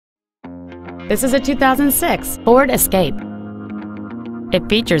This is a 2006 Ford Escape. It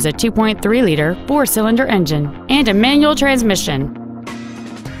features a 2.3-liter four-cylinder engine and a manual transmission.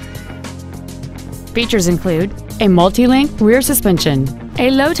 Features include a multi-link rear suspension,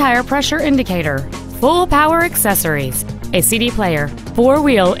 a low tire pressure indicator, full power accessories, a CD player,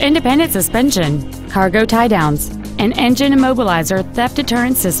 four-wheel independent suspension, cargo tie-downs, an engine immobilizer theft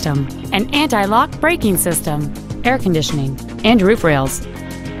deterrent system, an anti-lock braking system, air conditioning, and roof rails.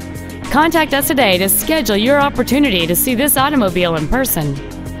 Contact us today to schedule your opportunity to see this automobile in person.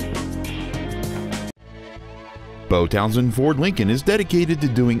 Beau Townsend Ford Lincoln is dedicated to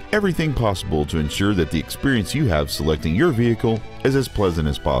doing everything possible to ensure that the experience you have selecting your vehicle is as pleasant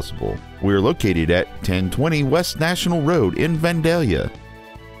as possible. We are located at 1020 West National Road in Vandalia.